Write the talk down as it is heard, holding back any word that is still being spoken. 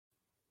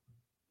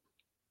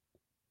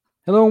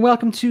Hello and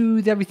welcome to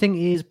the Everything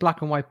is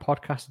Black and White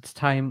podcast. It's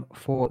time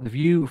for the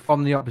view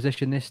from the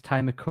opposition. This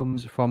time it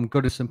comes from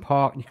Goodison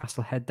Park.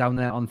 Newcastle head down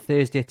there on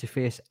Thursday to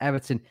face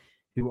Everton,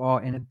 who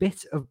are in a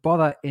bit of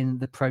bother in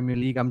the Premier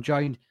League. I'm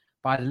joined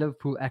by the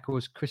Liverpool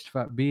Echo's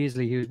Christopher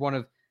Beasley, who's one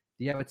of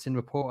the Everton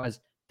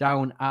reporters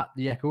down at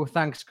the Echo.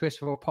 Thanks, Chris,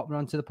 for popping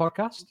onto the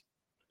podcast.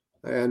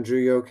 Hi, Andrew.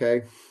 You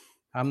okay?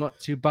 I'm not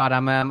too bad.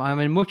 I'm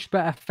in much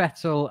better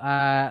fettle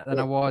than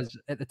I was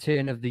at the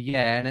turn of the year.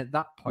 And at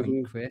that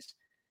point, Chris,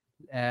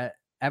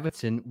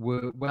 Everton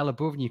were well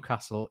above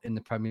Newcastle in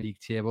the Premier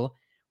League table.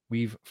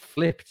 We've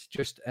flipped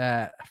just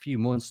a few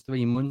months,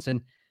 3 months,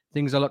 and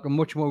things are looking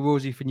much more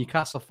rosy for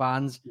Newcastle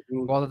fans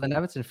rather than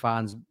Everton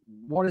fans.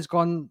 What has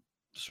gone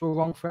so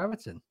wrong for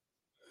Everton?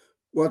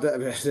 Well,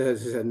 there's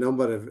a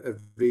number of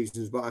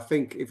reasons, but I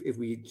think if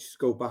we just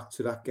go back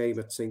to that game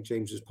at St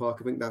James's Park,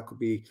 I think that could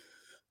be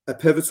a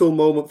pivotal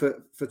moment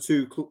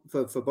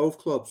for both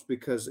clubs,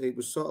 because it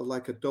was sort of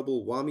like a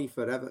double whammy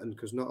for Everton,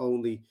 because not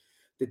only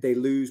did they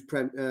lose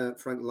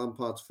Frank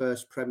Lampard's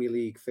first Premier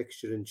League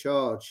fixture in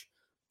charge,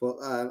 but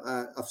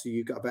obviously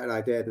you've got a better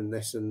idea than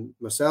this and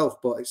myself,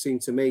 but it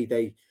seemed to me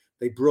they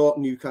brought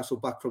Newcastle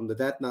back from the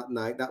dead that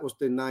night. That was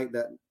the night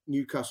that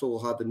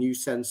Newcastle had a new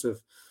sense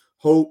of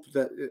hope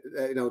that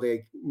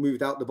they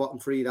moved out the bottom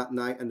three that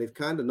night, and they've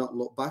kind of not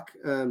looked back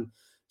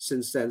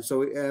since then.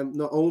 So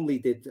not only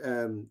did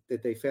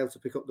they fail to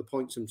pick up the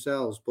points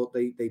themselves, but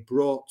they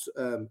brought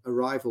a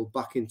rival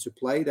back into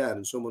play there,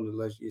 and someone,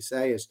 as you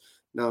say, has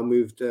now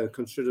moved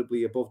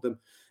considerably above them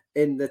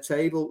in the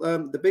table.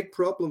 The big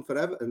problem for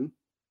Everton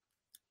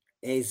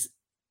is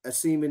a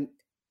seeming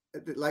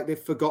like they've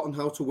forgotten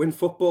how to win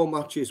football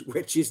matches,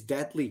 which is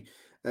deadly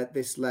at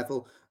this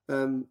level.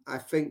 I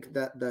think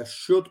that there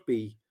should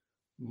be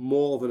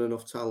more than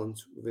enough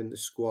talent within the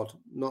squad,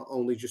 not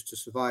only just to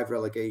survive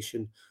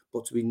relegation,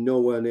 but to be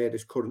nowhere near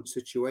this current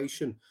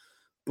situation.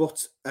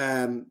 But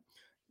I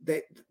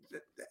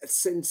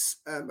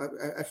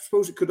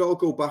suppose it could all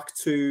go back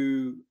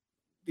to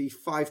the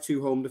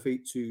 5-2 home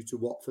defeat to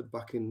Watford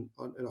back in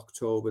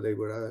October. They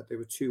were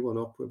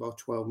 2-1 up with about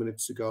 12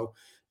 minutes to go.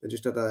 They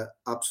just had an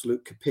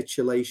absolute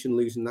capitulation,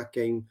 losing that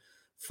game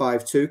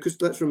 5-2.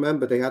 Because let's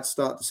remember, they had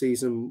started the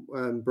season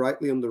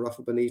brightly under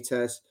Rafa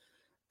Benitez,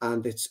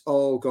 and it's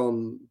all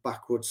gone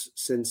backwards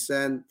since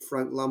then.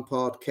 Frank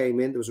Lampard came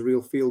in. There was a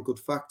real feel-good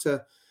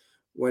factor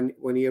when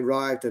he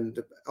arrived, and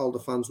all the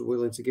fans were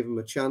willing to give him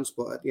a chance.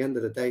 But at the end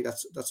of the day,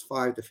 that's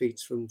 5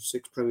 defeats from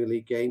 6 Premier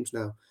League games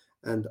now,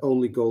 and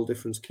only goal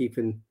difference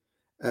keeping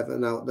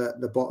Everton out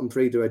the bottom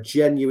three. There are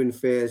genuine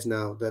fears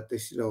now that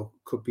this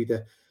could be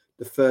the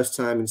first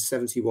time in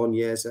 71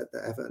 years that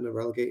Everton are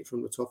relegated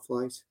from the top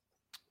flight.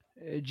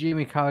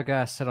 Jamie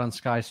Carragher said on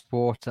Sky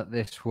Sports that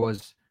this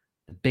was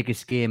the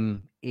biggest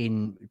game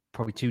in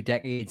probably 2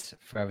 decades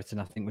for Everton.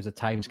 I think was a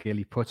timescale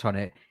he put on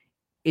it.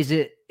 Is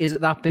it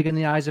that big in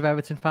the eyes of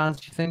Everton fans,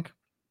 do you think?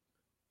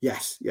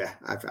 Yes, yeah.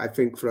 I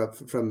think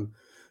from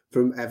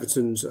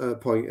Everton's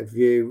point of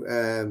view,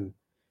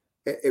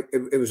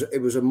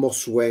 it was a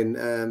must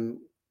win.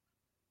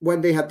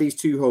 When they had these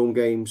 2 home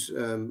games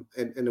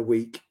in a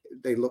week,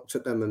 they looked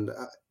at them, and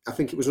I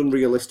think it was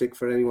unrealistic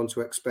for anyone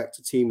to expect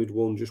a team who'd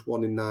won just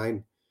 1 in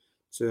 9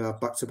 to have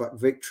back-to-back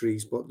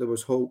victories. But there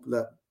was hope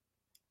that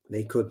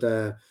they could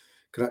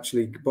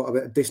actually put a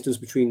bit of distance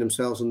between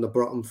themselves and the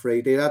bottom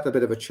three. They had a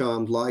bit of a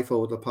charmed life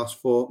over the past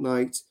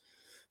fortnight.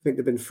 I think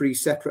there've been 3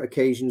 separate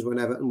occasions when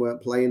Everton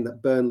weren't playing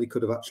that Burnley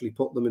could have actually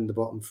put them in the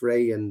bottom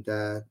 3, and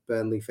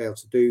Burnley failed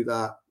to do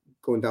that,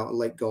 going down to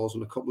late goals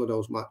in a couple of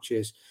those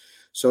matches.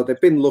 So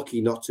they've been lucky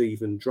not to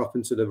even drop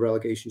into the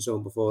relegation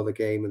zone before the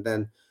game, and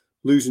then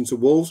losing to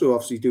Wolves, who are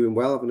obviously doing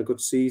well, having a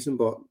good season,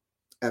 but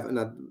Everton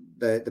had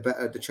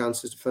the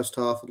chances. The first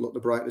half had looked the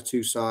brighter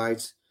 2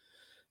 sides.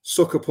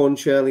 Sucker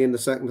punch early in the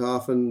second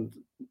half, and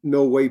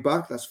no way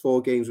back. That's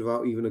 4 games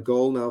without even a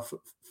goal now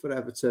for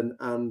Everton,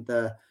 and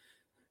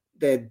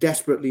they're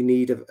desperately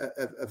need of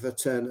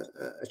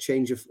a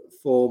change of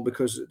form,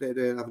 because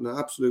they're having an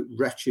absolute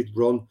wretched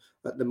run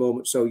at the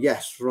moment. So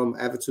yes, from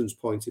Everton's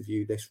point of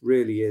view, this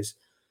really is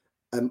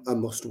a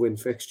must-win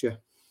fixture.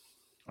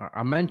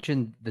 I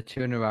mentioned the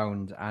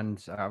turnaround,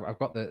 and I've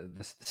got the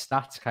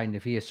stats kind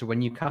of here. So when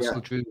Newcastle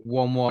drew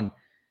 1-1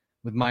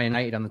 with Man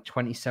United on the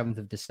 27th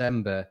of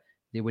December,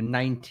 they were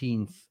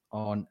 19th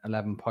on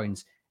 11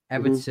 points.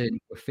 Everton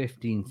were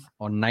 15th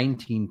on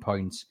 19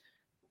 points.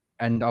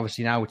 And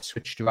obviously now it's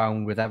switched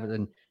around with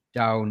Everton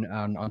down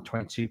on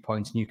 22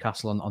 points,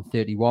 Newcastle on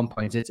 31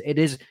 points.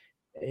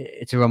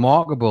 It's a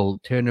remarkable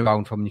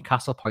turnaround from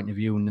Newcastle point of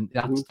view, and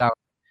that's down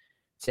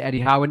to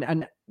Eddie Howe.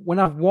 And when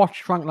I've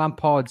watched Frank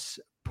Lampard's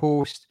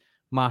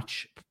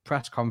post-match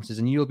press conferences,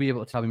 and you'll be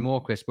able to tell me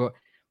more, Chris, but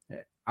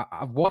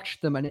I've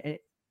watched them, and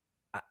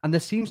there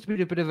seems to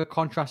be a bit of a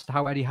contrast to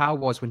how Eddie Howe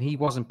was when he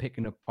wasn't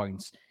picking up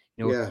points.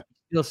 He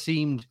still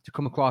seemed to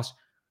come across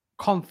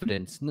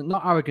confident,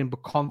 not arrogant,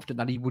 but confident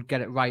that he would get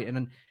it right.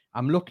 And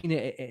I'm looking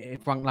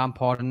at Frank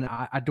Lampard, and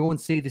I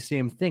don't see the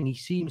same thing. He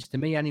seems to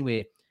me,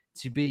 anyway,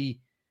 to be,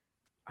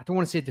 I don't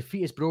want to say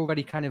defeatist, but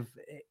already kind of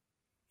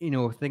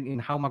thinking,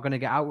 how am I going to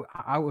get out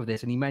of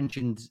this? And he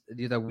mentioned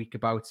the other week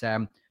about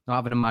not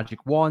having a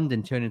magic wand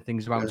and turning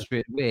things around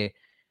straight away.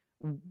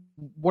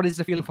 What is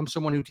the feeling from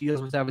someone who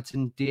deals with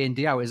Everton day in,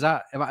 day out?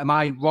 Am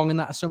I wrong in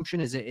that assumption?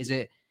 Is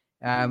it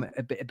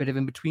a bit of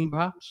in between,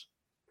 perhaps?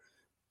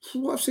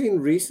 From what I've seen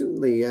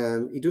recently,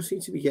 he does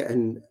seem to be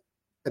getting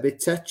a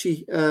bit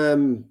touchy.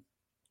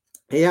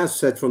 He has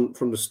said from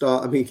the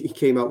start. I mean, he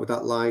came out with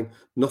that line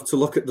not to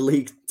look at the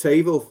league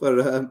table for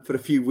a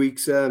few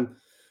weeks. That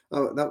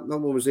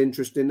one was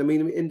interesting. I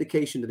mean, an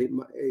indication that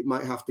it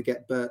might have to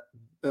get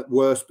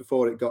worse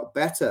before it got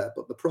better.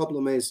 But the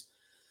problem is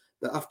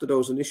that after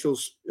those initial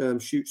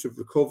shoots of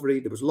recovery,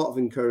 there was a lot of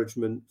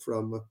encouragement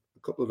from a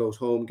couple of those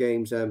home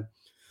games.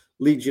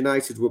 Leeds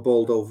United were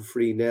bowled over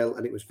 3-0,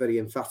 and it was a very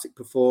emphatic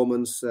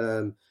performance.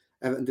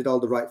 Everton did all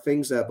the right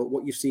things there, but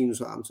what you've seen is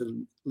what happened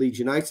to Leeds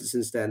United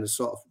since then has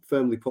sort of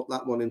firmly put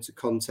that one into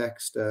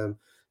context. The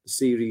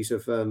series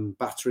of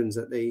batterings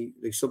that they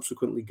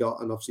subsequently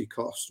got, and obviously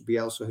cost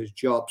Bielsa his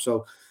job.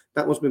 So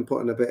that one's been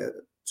put in a bit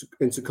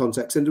into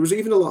context. And there was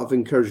even a lot of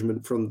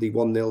encouragement from the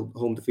 1-0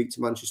 home defeat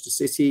to Manchester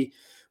City,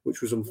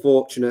 which was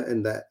unfortunate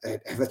in that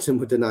Everton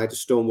were denied a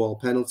Stonewall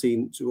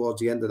penalty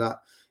towards the end of that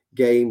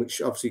game,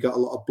 which obviously got a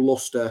lot of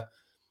bluster.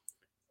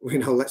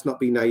 Let's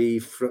not be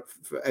naive for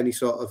any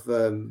sort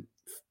of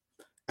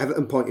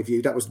Everton point of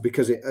view. That was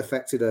because it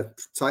affected a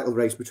title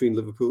race between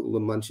Liverpool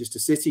and Manchester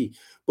City.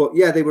 But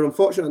yeah, they were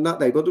unfortunate on that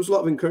day. But there was a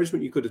lot of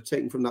encouragement you could have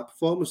taken from that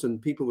performance.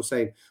 And people were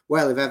saying,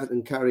 well, if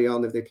Everton carry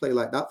on, if they play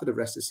like that for the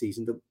rest of the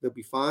season, they'll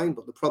be fine.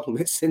 But the problem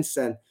is since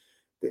then,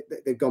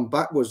 they've gone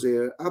backwards.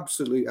 They're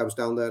absolutely. I was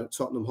down there at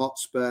Tottenham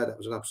Hotspur. That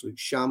was an absolute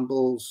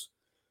shambles.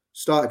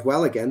 Started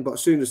well again, but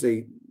as soon as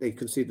they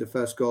conceded the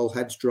first goal,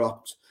 heads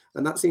dropped.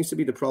 And that seems to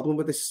be the problem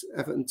with this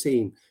Everton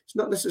team. It's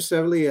not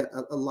necessarily a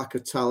lack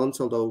of talent,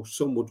 although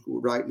some would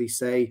rightly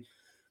say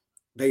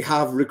they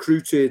have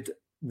recruited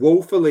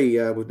woefully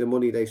with the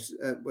money they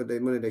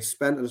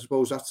spent. And I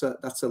suppose that's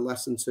a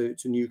lesson to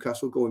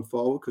Newcastle going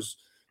forward, because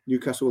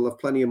Newcastle will have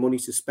plenty of money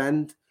to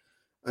spend,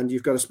 and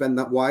you've got to spend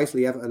that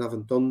wisely. Everton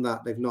haven't done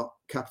that. They've not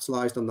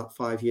capitalised on that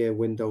 5-year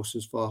window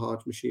since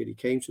Farhad Moshiri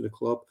came to the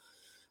club.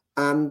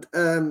 And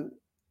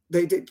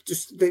there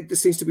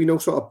seems to be no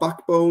sort of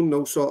backbone,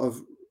 no sort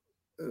of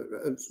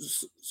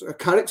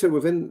character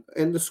within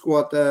the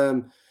squad.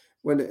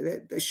 When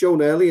it's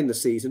shown early in the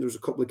season, there was a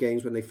couple of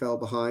games when they fell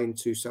behind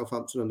to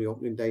Southampton on the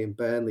opening day, and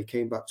Burnley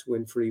came back to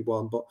win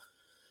 3-1. But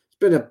it's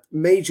been a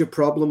major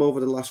problem over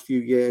the last few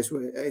years.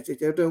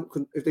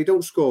 If they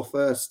don't score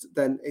first,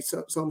 then it's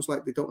almost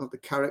like they don't have the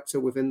character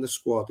within the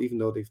squad, even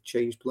though they've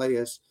changed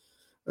players.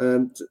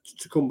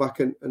 To come back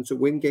and to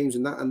win games,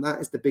 and that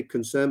is the big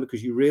concern,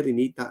 because you really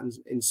need that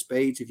in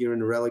spades if you're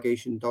in a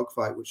relegation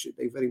dogfight, which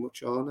they very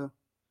much are now.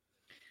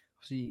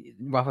 See,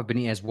 Rafa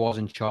Benitez was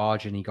in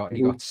charge and he got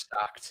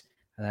sacked,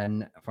 and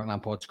then Frank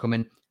Lampard's come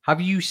in.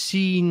 Have you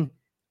seen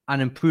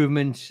an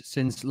improvement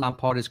since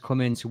Lampard has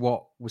come in to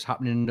what was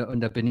happening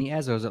under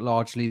Benitez, or is it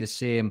largely the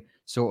same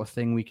sort of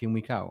thing week in,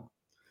 week out?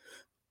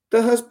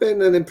 There has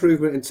been an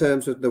improvement in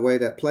terms of the way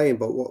they're playing,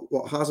 but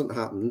what hasn't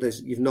happened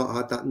is you've not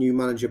had that new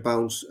manager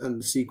bounce, and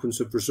the sequence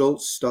of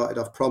results started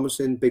off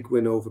promising. Big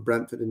win over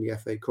Brentford in the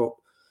FA Cup,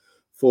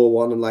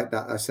 4-1, and like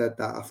that, I said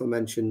that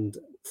aforementioned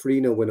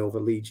 3-0 win over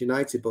Leeds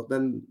United, but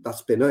then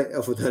that's been it,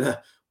 other than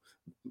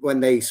when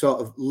they sort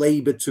of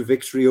laboured to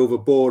victory over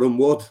Boreham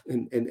Wood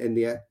in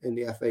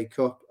the FA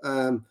Cup.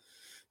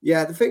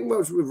 Yeah, the thing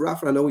was with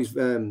Rafa, I know he's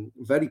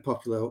very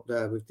popular up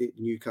there with the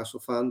Newcastle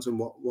fans and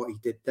what he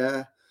did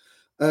there.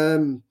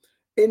 In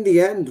the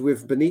end,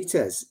 with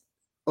Benitez,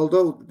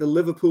 although the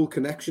Liverpool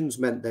connections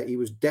meant that he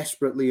was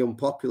desperately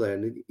unpopular,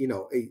 and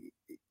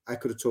I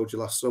could have told you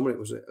last summer it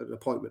was an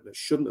appointment that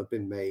shouldn't have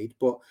been made,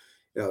 but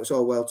it's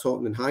all well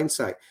talking in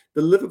hindsight.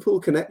 The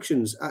Liverpool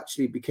connections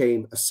actually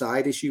became a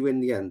side issue in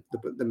the end.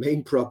 The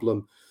main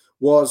problem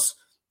was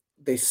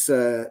this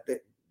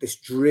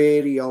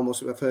dreary,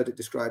 almost, I've heard it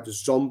described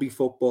as zombie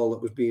football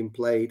that was being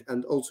played,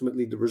 and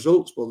ultimately the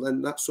results. Well,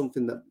 then that's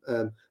something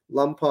that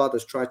Lampard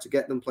has tried to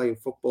get them playing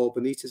football.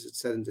 Benitez had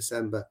said in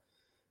December,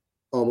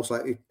 almost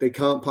like they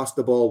can't pass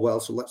the ball well,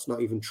 so let's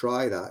not even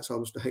try that. It's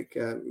almost like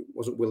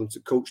wasn't willing to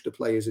coach the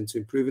players into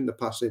improving the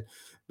passing.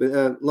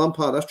 But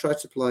Lampard has tried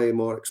to play a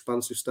more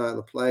expansive style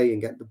of play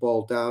and get the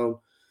ball down,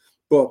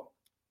 but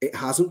it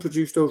hasn't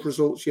produced those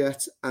results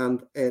yet,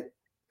 and it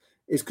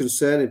is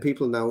concerning.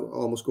 People are now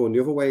almost going the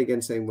other way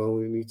again, saying, well,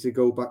 we need to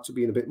go back to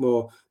being a bit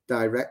more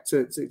direct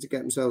to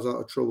get themselves out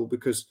of trouble,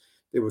 because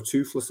they were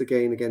toothless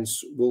again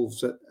against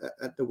Wolves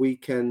at the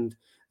weekend.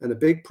 And a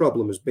big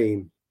problem has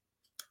been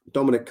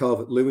Dominic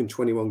Calvert-Lewin,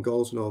 21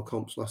 goals in all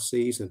comps last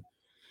season.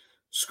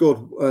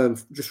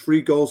 Scored just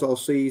 3 goals all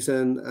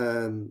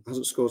season.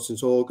 Hasn't scored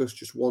since August,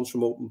 just once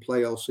from open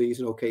play all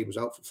season. Okay, he was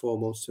out for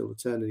 4 months till the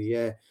turn of the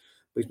year,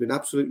 but he's been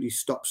absolutely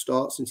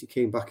stop-start since he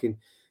came back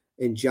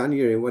in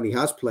January. And when he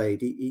has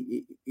played,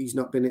 he's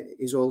not been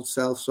his old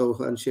self. So,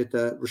 and she had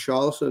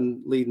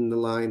Richarlison leading the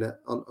line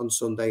on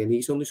Sunday, and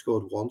he's only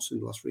scored once in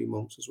the last 3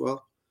 months as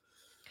well.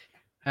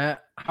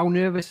 How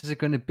nervous is it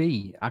going to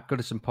be at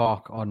Goodison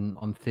Park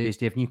on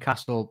Thursday if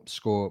Newcastle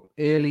score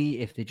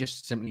early? If they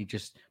just simply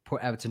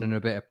put Everton under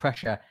a bit of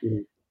pressure,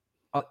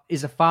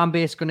 is the fan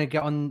base going to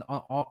get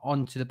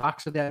onto the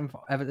backs of the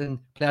Everton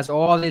players,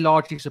 or are they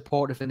largely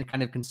supportive and they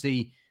kind of can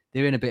see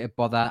they're in a bit of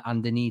bother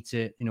and they need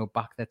to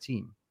back their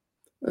team?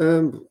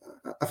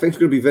 I think it's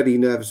going to be very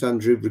nervous,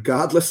 Andrew,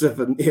 regardless of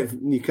if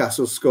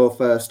Newcastle score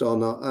first or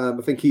not.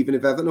 I think even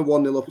if Everton are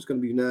 1-0 up, it's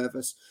going to be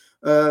nervous.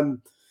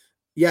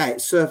 Yeah,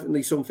 it's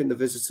certainly something the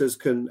visitors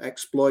can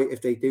exploit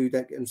if they do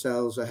get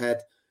themselves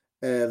ahead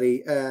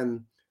early.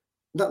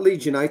 That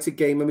Leeds United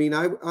game, I mean,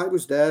 I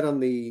was there on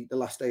the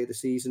last day of the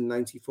season,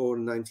 94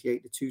 and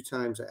 98, the two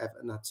times that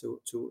Everton had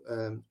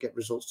to get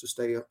results to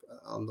stay up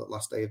on the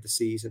last day of the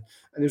season.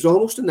 And there was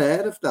almost an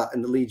air of that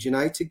in the Leeds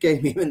United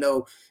game, even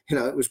though,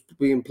 it was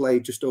being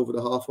played just over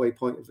the halfway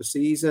point of the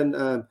season,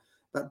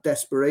 that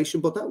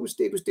desperation. But it was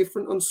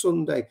different on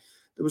Sunday.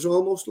 There was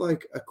almost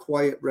like a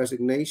quiet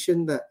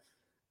resignation that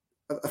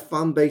a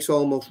fan base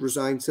almost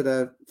resigned to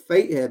their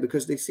fate here,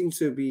 because they seem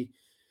to be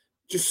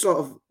just sort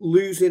of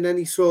losing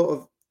any sort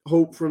of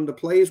hope from the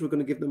players. We're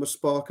going to give them a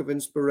spark of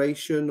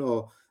inspiration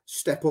or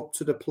step up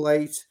to the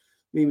plate.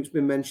 I mean, it's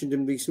been mentioned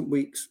in recent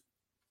weeks.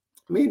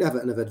 I mean,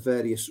 Everton have had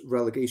various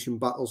relegation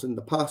battles in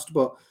the past,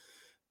 but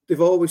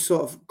they've always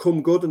sort of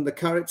come good and the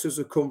characters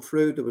have come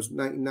through. There was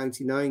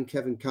 1999,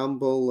 Kevin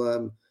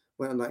Campbell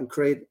went on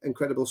that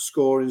incredible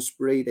scoring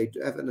spree.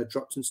 Everton had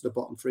dropped into the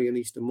bottom three on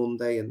Easter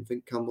Monday, and I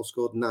think Campbell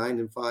scored 9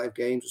 in 5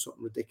 games or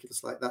something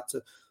ridiculous like that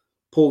to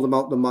pull them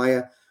out the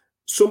mire.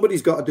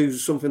 Somebody's got to do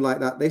something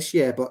like that this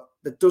year, but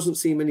there doesn't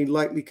seem any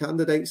likely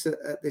candidates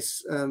at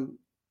this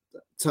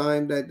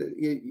time.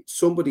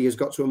 Somebody has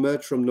got to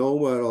emerge from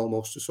nowhere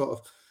almost to sort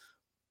of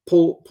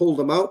pull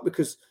them out,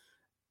 because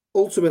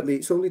ultimately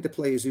it's only the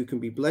players who can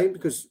be blamed,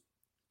 because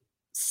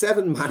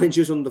 7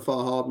 managers under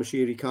Farhad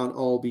Moshiri can't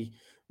all be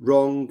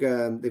wrong.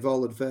 They've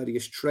all had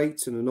various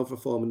traits, and another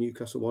former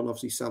Newcastle one,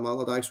 obviously Sam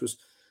Allardyce,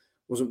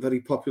 wasn't very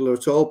popular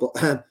at all,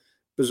 but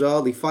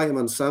bizarrely,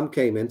 Fireman Sam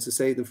came in to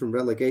save them from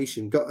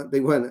relegation.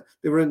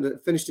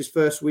 Finished his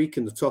first week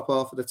in the top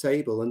half of the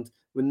table and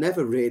were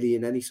never really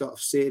in any sort of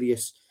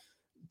serious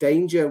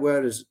danger.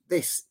 Whereas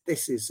this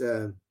is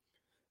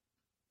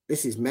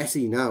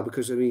messy now,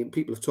 because I mean,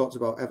 people have talked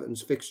about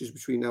Everton's fixtures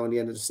between now and the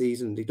end of the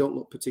season. They don't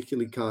look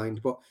particularly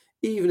kind, but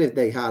even if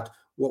they had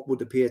what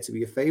would appear to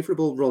be a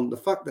favourable run, the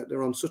fact that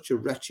they're on such a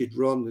wretched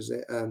run, is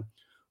it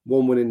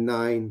 1 win in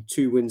 9,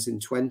 2 wins in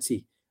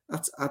 20?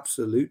 That's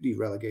absolutely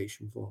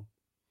relegation form.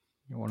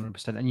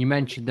 100%. And you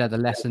mentioned there the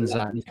lessons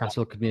that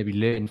Newcastle could maybe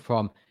learn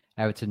from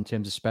Everton in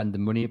terms of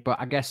spending money. But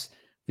I guess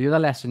the other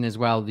lesson as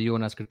well the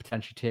owners could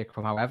potentially take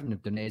from how Everton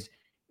have done is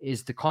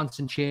the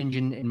constant change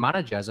in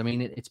managers. I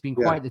mean, it's been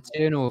quite the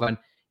turnover. And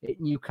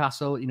at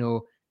Newcastle,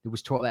 there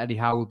was talk that Eddie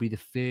Howe would be the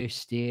first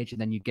stage, and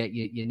then you get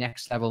your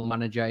next level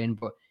manager in.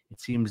 But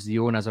it seems the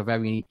owners are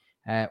very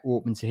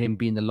open to him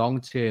being the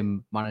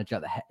long-term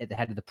manager at the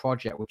head of the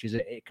project, which is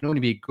it can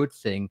only be a good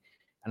thing.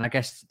 And I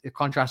guess the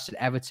contrast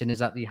to Everton is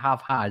that they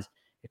have had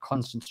a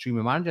constant stream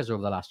of managers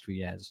over the last 3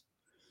 years.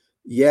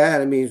 Yeah,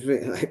 I mean,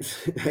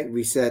 like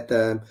we said,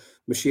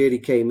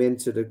 Moshiri came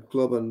into the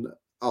club, and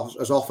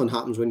as often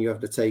happens when you have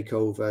the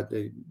takeover,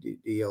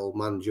 the old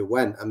manager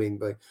went. I mean,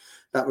 but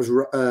that was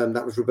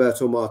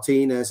Roberto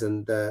Martinez,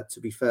 and to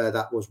be fair,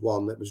 that was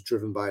one that was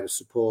driven by the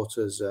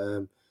supporters.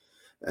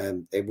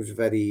 It was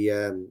very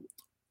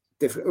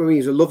different. I mean,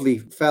 he's a lovely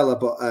fella,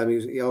 but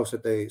he also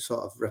had the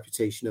sort of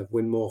reputation of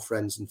win more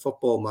friends in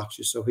football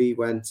matches. So he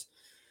went.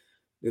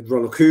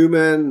 Ronald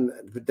Koeman,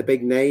 the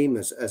big name,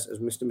 as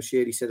Mr.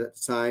 Moshiri said at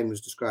the time,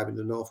 was describing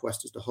the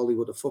Northwest as the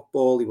Hollywood of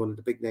football. He wanted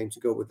the big name to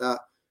go with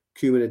that.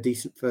 Koeman, a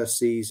decent first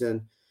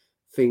season.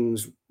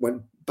 Things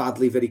went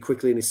badly very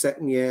quickly in his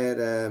second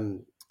year.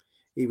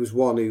 He was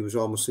one who was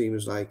almost seen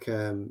as like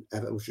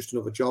Everton was just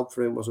another job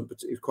for him. He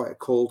was quite a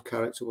cold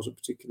character, wasn't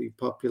particularly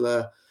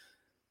popular.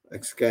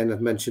 Again,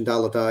 I've mentioned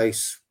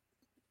Allardyce.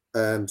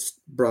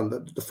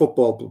 The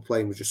football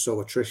playing was just so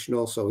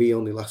attritional, so he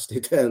only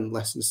lasted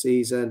less than a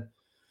season.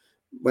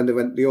 When they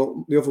went the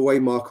other way,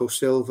 Marco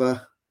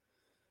Silva,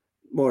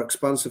 more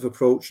expansive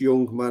approach,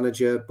 young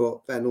manager,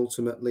 but then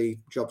ultimately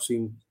job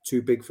seemed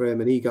too big for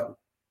him, and he got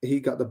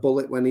the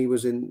bullet when he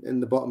was in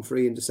the bottom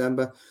 3 in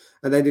December.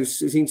 And then they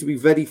seemed to be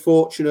very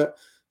fortunate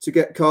to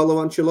get Carlo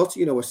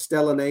Ancelotti, a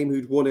stellar name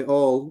who'd won it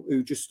all,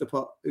 who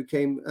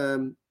became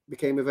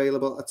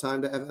available at a time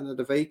that Everton had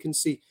a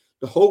vacancy.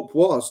 The hope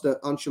was that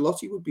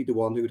Ancelotti would be the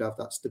one who'd have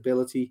that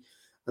stability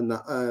and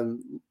that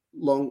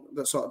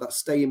that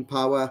staying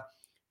power.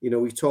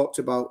 We talked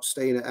about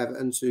staying at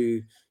Everton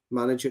to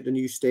manage at the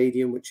new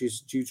stadium, which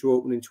is due to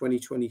open in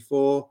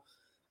 2024.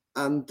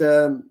 And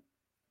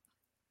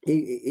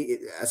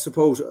I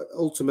suppose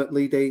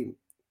ultimately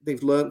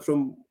they've learned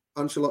from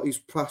Ancelotti's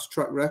past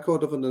track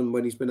record. Other than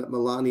when he's been at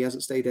Milan, he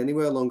hasn't stayed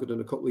anywhere longer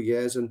than a couple of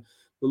years. And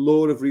the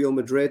lure of Real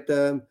Madrid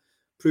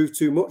proved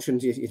too much.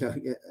 And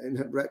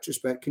in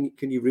retrospect,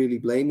 can you really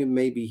blame him?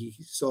 Maybe he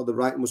saw the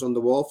writing was on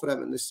the wall for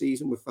Everton this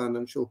season with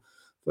financial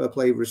fair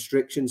play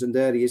restrictions, and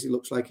there he is. He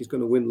looks like he's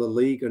going to win the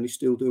league, and he's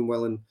still doing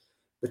well in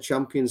the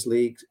Champions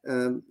League.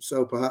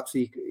 So perhaps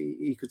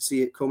he could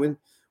see it coming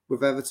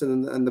with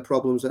Everton and the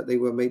problems that they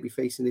were maybe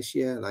facing this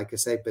year. And like I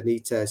said,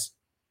 Benitez,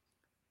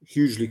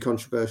 hugely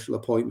controversial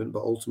appointment,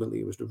 but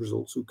ultimately it was the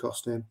results who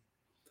cost him.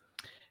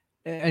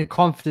 And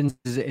confidence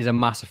is a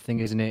massive thing,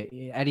 isn't it?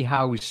 Eddie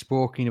Howe was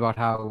speaking about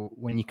how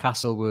when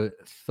Newcastle were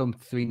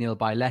thumped 3-0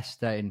 by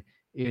Leicester in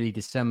early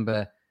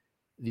December,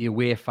 the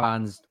away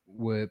fans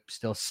were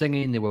still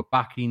singing, they were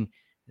backing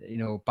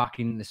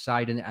the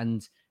side,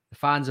 and the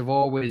fans have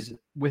always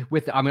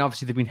I mean,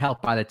 obviously they've been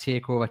helped by the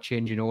takeover,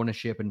 changing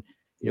ownership, and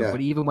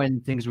but even when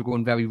things were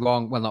going very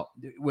wrong,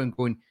 they weren't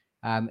going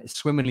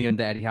swimmingly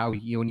under Eddie Howe.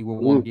 He only won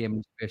one game in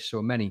the first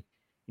so many.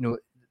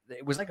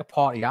 It was like a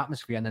party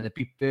atmosphere, and then they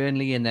beat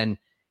Burnley, and then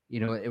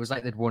it was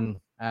like they'd won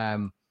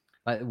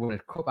like they won a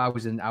cup. I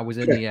was in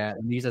the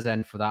Leazer's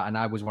end for that, and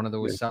I was one of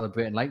those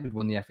celebrating like we'd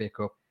won the FA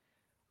Cup.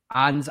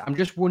 And I'm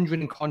just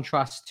wondering, in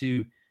contrast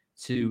to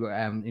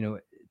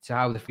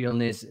how the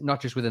feeling is,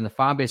 not just within the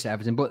fan base at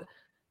Everton, but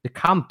the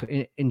camp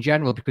in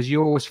general, because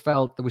you always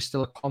felt there was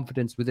still a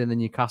confidence within the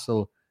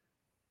Newcastle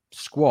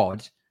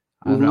squad.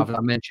 I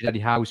mentioned Eddie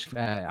Howe's,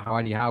 how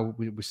Eddie Howe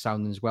was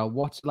sounding as well.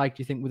 What's like,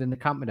 do you think, within the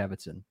camp at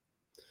Everton?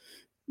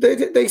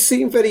 They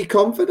seem very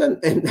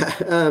confident. And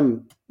I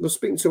was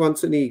speaking to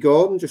Anthony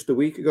Gordon just a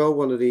week ago,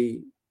 one of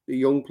the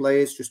young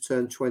players, just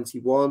turned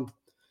 21.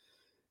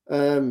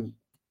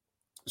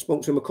 I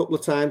spoke to him a couple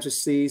of times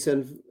this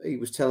season. He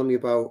was telling me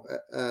about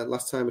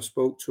last time I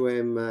spoke to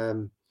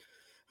him,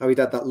 how he'd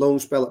had that loan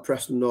spell at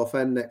Preston North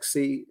End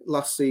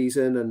last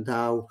season, and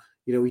how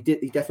he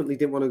definitely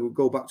didn't want to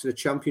go back to the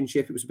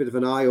Championship. It was a bit of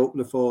an eye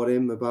opener for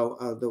him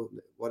about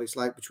what it's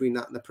like between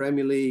that and the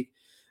Premier League.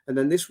 And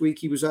then this week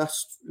he was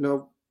asked,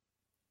 are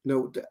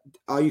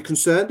you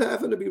concerned that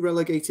Everton will be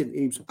relegated? And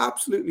he was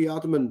absolutely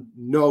adamant.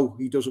 No,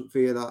 he doesn't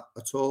fear that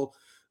at all.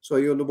 So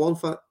on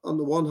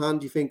the one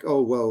hand, you think,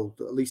 oh, well,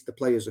 at least the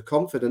players are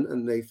confident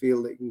and they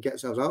feel they can get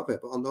themselves out of it.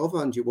 But on the other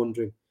hand, you're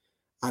wondering,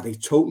 are they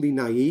totally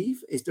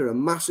naive? Is there a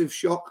massive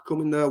shock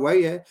coming their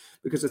way here?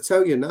 Because I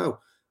tell you now,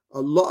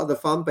 a lot of the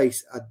fan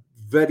base are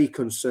very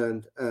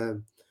concerned.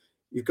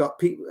 You've got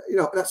people,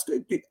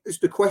 it's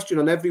the question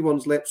on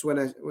everyone's lips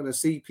when I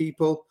see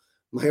people.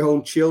 My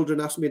own children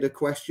ask me the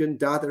question,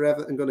 Dad, are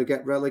Everton going to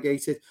get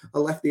relegated? I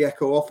left the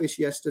Echo office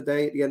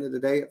yesterday at the end of the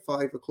day at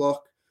 5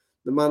 o'clock.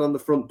 The man on the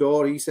front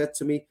door, he said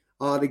to me,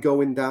 are they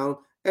going down?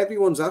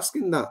 Everyone's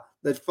asking that.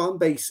 The fan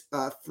base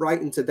are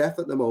frightened to death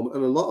at the moment,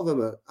 and a lot of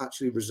them are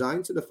actually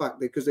resigned to the fact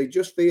because they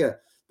just fear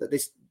that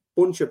this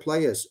bunch of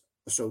players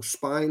are so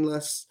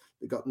spineless.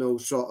 They've got no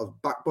sort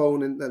of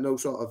backbone and no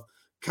sort of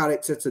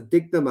character to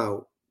dig them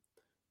out,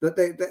 that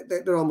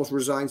they're almost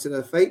resigned to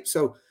their fate.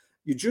 So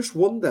you just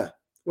wonder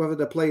whether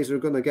the players are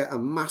going to get a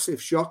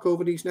massive shock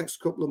over these next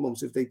couple of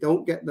months if they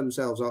don't get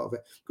themselves out of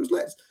it. Because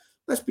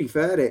let's be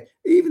fair here,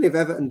 even if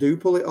Everton do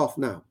pull it off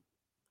now,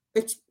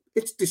 it's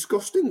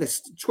disgusting.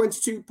 This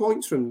 22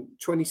 points from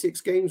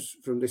 26 games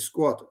from this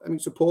squad. I mean,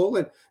 it's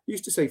appalling. You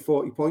used to say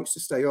 40 points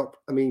to stay up.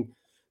 I mean,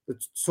 the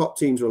top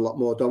teams are a lot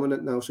more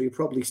dominant now, so you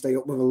probably stay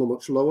up with a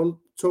much lower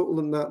total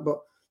than that. But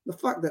the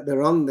fact that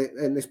they're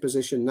in this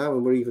position now,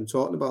 and we're even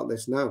talking about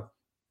this now,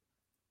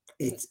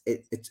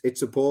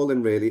 it's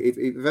appalling, really. If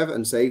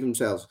Everton save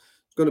themselves,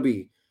 it's going to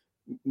be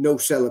no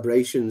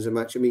celebrations a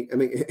match. I mean,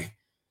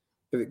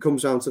 if it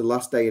comes down to the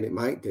last day, and it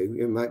might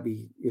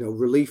be,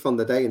 relief on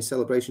the day and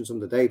celebrations on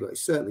the day, but it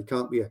certainly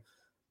can't be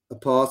a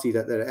party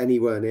that they're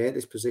anywhere near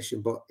this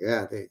position. But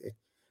yeah,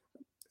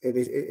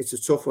 it's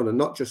a tough one, and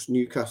not just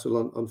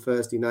Newcastle on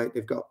Thursday night.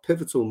 They've got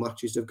pivotal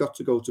matches. They've got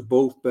to go to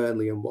both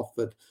Burnley and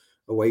Watford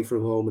away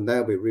from home, and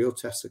they'll be real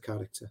tests of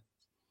character.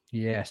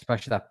 Yeah,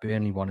 especially that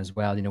Burnley one as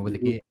well. With the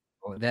game,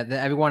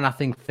 everyone I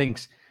think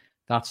thinks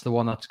that's the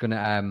one that's going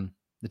to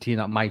the team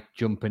that might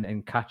jump in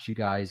and catch you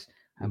guys.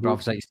 But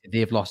obviously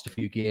they've lost a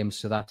few games,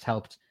 so that's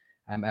helped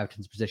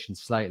Everton's position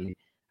slightly.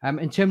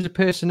 In terms of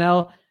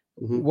personnel,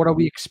 what are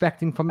we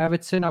expecting from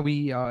Everton? Are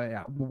we?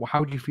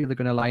 How do you feel they're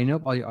going to line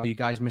up? Are you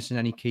guys missing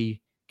any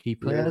key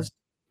players?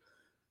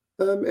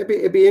 Yeah.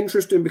 It'd be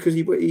interesting because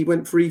he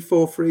went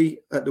 3-4-3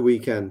 at the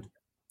weekend,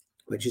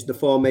 which is the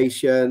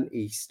formation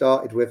he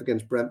started with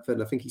against Brentford.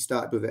 And I think he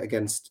started with it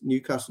against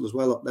Newcastle as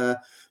well up there.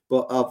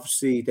 But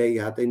obviously they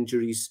had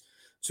injuries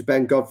to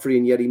Ben Godfrey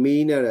and Yerry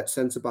Mina at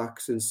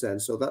centre-back since then.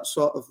 So that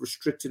sort of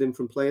restricted him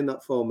from playing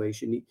that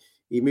formation.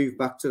 He moved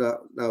back to that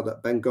now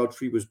that Ben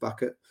Godfrey was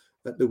back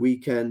at the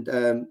weekend.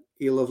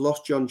 He'll have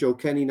lost John Joe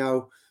Kenny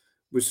now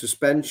with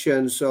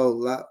suspension. So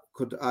that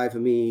could either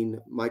mean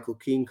Michael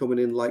Keane coming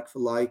in like for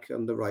like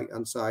on the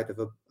right-hand side of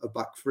a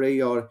back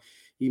three, or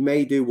he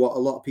may do what a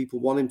lot of people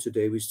want him to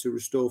do, is to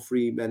restore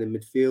 3 men in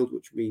midfield,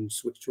 which means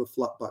switch to a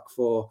flat back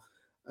 4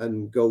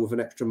 and go with an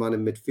extra man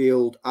in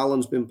midfield.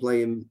 Alan's been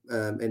playing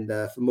in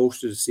there for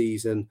most of the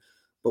season,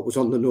 but was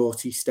on the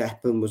naughty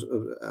step and was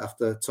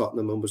after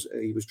Tottenham, and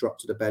he was dropped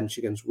to the bench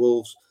against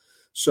Wolves.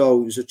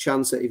 So there's a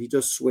chance that if he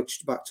does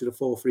switch back to the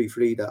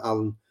 4-3-3, that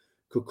Alan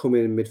could come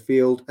in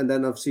midfield. And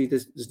then obviously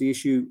there's the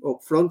issue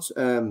up front.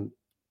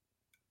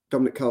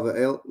 Dominic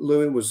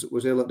Calvert-Lewin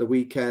was ill at the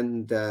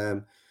weekend.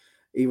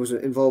 He was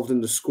involved in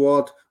the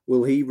squad.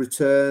 Will he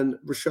return?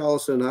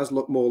 Richarlison has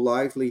looked more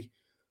lively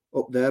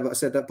up there, but I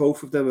said that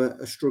both of them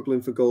are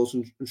struggling for goals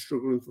and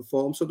struggling for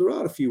form. So there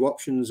are a few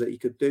options that you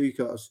could do. You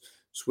got to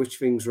switch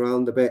things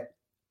around a bit.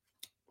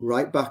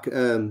 Right back,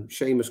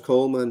 Seamus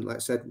Coleman, like I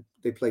said,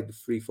 they played the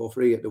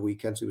 3-4-3 at the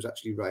weekend, so he was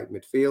actually right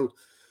midfield.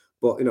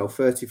 But,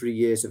 33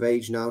 years of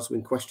age now, so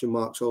in question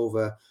marks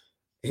over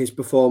his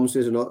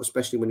performances, and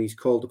especially when he's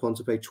called upon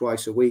to play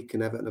twice a week,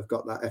 and Everton have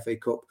got that FA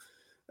Cup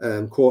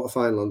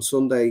quarter-final on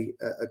Sunday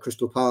at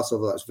Crystal Palace,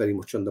 although that's very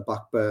much on the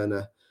back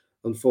burner.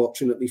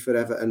 Unfortunately for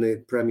Everton,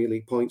 the Premier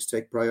League points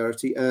take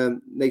priority.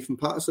 Nathan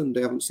Patterson,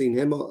 they haven't seen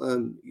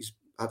him. He's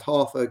had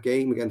half a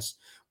game against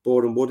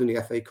Boreham Wood in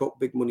the FA Cup,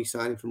 big money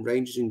signing from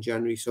Rangers in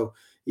January, so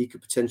he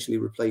could potentially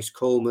replace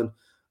Coleman.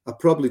 I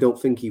probably don't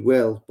think he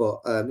will, but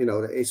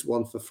it's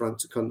one for Frank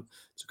to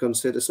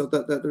consider. So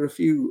that there are a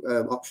few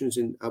options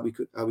in how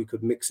we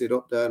could mix it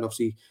up there. And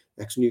obviously,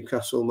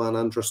 ex-Newcastle man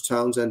Andros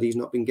Townsend, he's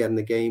not been getting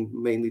the game,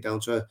 mainly down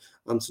to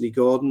Anthony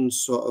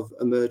Gordon's sort of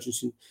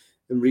emergence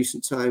in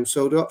recent times.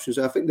 So the options,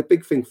 I think the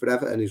big thing for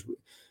Everton is,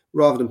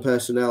 rather than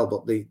personnel,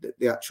 but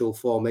the actual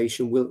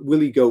formation. Will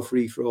he go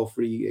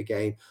 3-4-3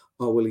 again,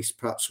 or will he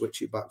perhaps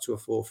switch it back to a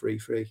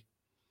 4-3-3?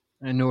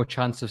 And no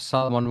chance of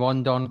Salomon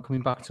Rondon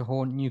coming back to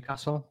haunt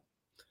Newcastle?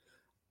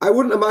 I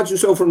wouldn't imagine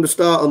so from the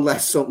start,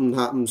 unless something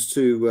happens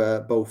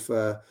to both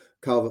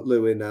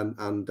Calvert-Lewin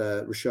and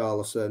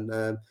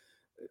Richarlison.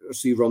 I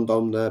see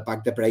Rondon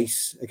bagged a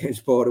brace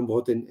against Boreham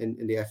Wood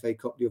in the FA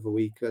Cup the other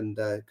week and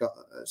got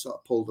sort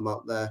of pulled them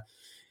out there.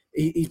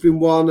 He's been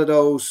one of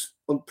those,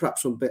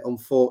 perhaps a bit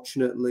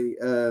unfortunately,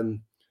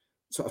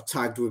 sort of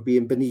tagged with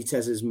being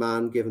Benitez's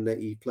man, given that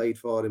he played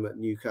for him at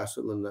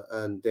Newcastle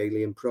and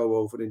Dalian Pro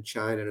over in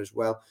China as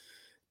well.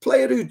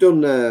 Player who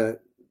done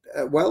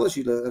well, as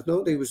you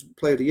know, he was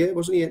Player of the Year,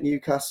 wasn't he, at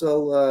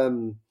Newcastle?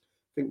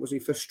 I think was he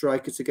first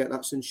striker to get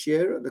that since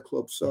Shearer at the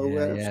club. So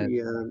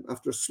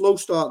after a slow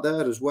start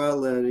there as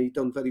well, and he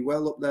done very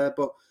well up there.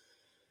 But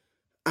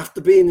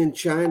after being in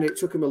China, it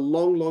took him a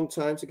long, long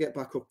time to get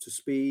back up to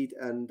speed.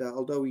 And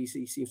although he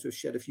seems to have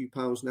shed a few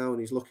pounds now and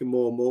he's looking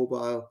more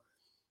mobile,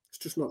 it's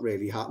just not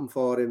really happened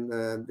for him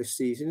this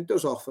season. It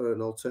does offer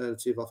an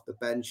alternative off the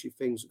bench if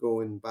things are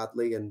going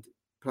badly, and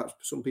perhaps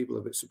some people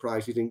are a bit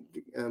surprised he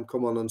didn't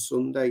come on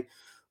Sunday.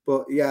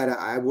 But yeah,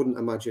 I wouldn't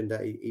imagine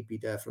that he'd be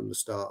there from the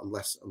start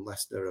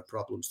unless there are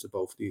problems to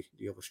both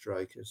the other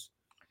strikers.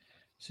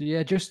 So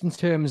yeah, just in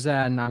terms,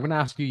 and I'm going to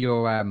ask you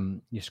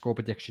your score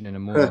prediction in a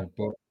moment,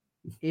 but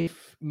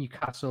if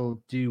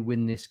Newcastle do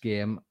win this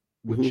game,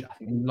 which I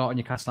think a lot of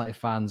Newcastle United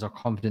fans are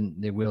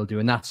confident they will do,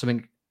 and that's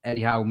something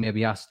Eddie Howe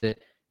maybe has to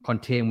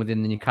contain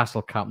within the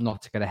Newcastle camp,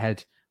 not to get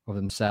ahead of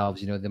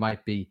themselves. They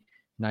might be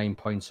 9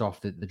 points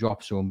off the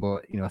drop zone,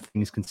 but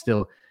things can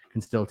still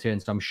turn.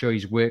 So I'm sure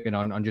he's working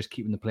on just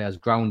keeping the players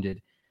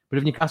grounded. But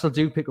if Newcastle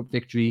do pick up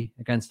victory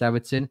against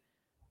Everton,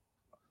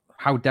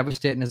 how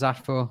devastating is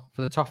that for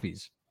the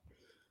Toffees?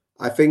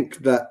 I think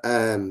that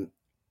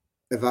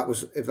if that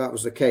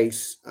was the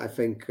case, I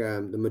think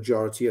the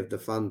majority of the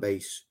fan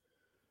base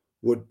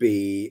would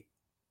be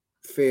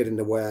fearing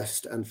the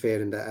West and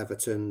fearing that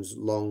Everton's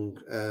long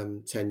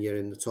tenure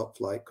in the top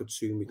flight could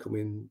soon be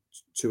coming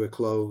to a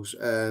close.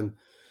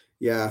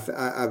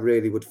 I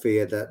really would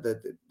fear that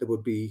there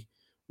would be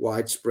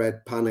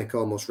widespread panic,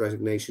 almost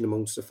resignation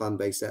amongst the fan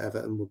base that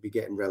Everton would be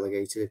getting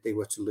relegated if they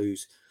were to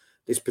lose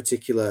this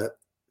particular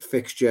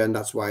fixture, and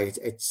that's why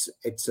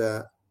it's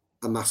a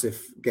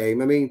massive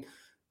game. I mean,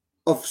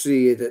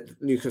 obviously,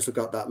 Newcastle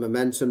got that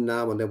momentum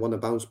now, and they want to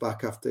bounce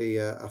back after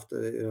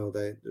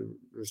the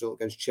result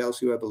against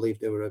Chelsea. I believe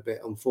they were a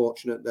bit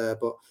unfortunate there,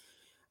 but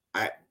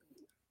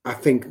I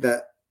think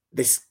that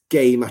this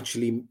game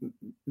actually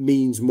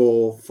means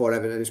more for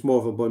Everton. It's more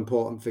of a more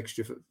important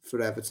fixture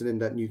for Everton, in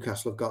that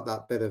Newcastle have got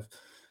that bit of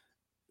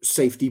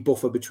safety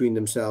buffer between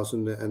themselves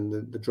and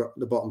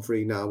the bottom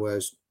three now,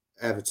 whereas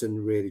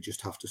Everton really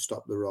just have to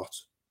stop the rot.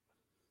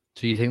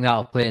 So you think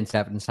that'll play into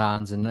Everton's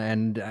hands?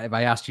 And if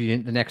I ask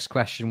you the next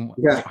question,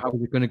 how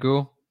is it going to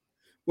go?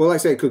 Well, like I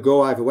say, it could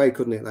go either way,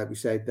 couldn't it? Like we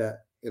said,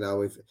 that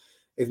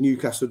if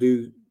Newcastle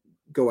do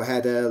go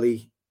ahead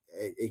early,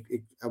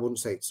 I wouldn't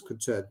say it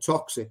could turn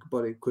toxic,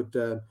 but it could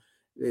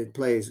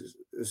play as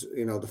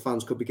the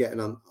fans could be getting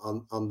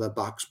on their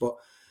backs. But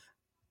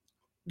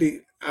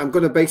I'm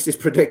going to base this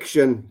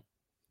prediction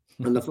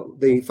on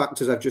the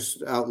factors I've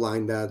just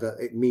outlined there, that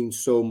it means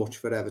so much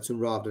for Everton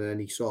rather than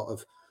any sort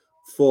of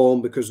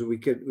form, because we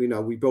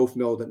both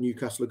know that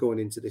Newcastle are going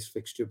into this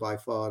fixture by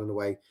far and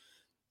away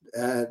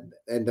and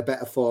the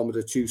better form of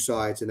the two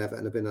sides, and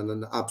Everton have been on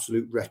an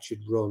absolute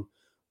wretched run.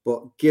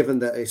 But given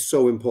that it's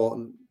so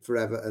important for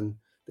Everton,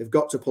 they've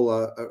got to pull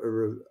a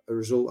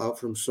result out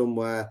from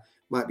somewhere.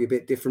 Might be a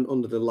bit different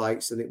under the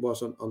lights than it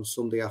was on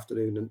Sunday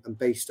afternoon, and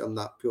based on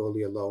that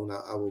purely alone,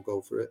 I will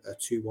go for a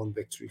 2-1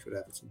 victory for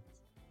Everton.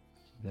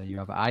 There you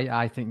have it.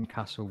 I think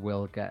Newcastle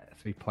will get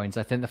 3 points.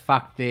 I think the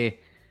fact they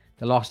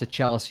lost to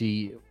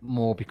Chelsea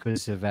more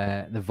because of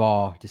the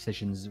VAR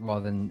decisions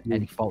rather than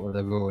any fault of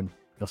their own.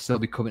 they'll still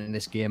be coming in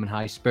this game in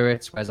high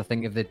spirits. Whereas I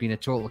think if there'd been a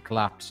total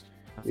collapse,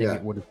 I think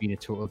it would have been a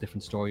total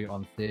different story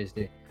on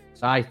Thursday.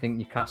 So I think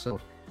Newcastle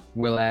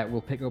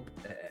will pick up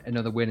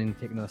another win and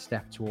take another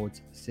step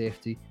towards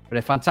safety. But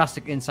a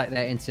fantastic insight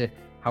there into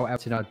how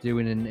Everton are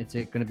doing, and it's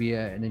going to be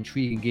an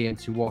intriguing game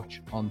to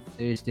watch on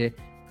Thursday.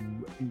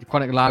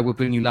 Chronicle Live will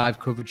bring you live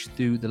coverage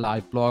through the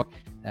live blog.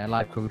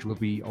 Live coverage will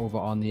be over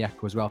on the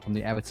Echo as well from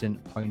the Everton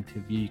point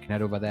of view. You can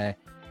head over there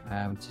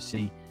to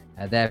see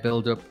their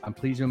build-up. And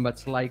please remember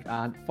to like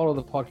and follow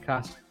the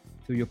podcast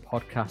through your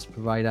podcast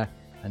provider,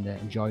 and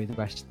enjoy the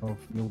rest of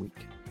your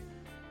week.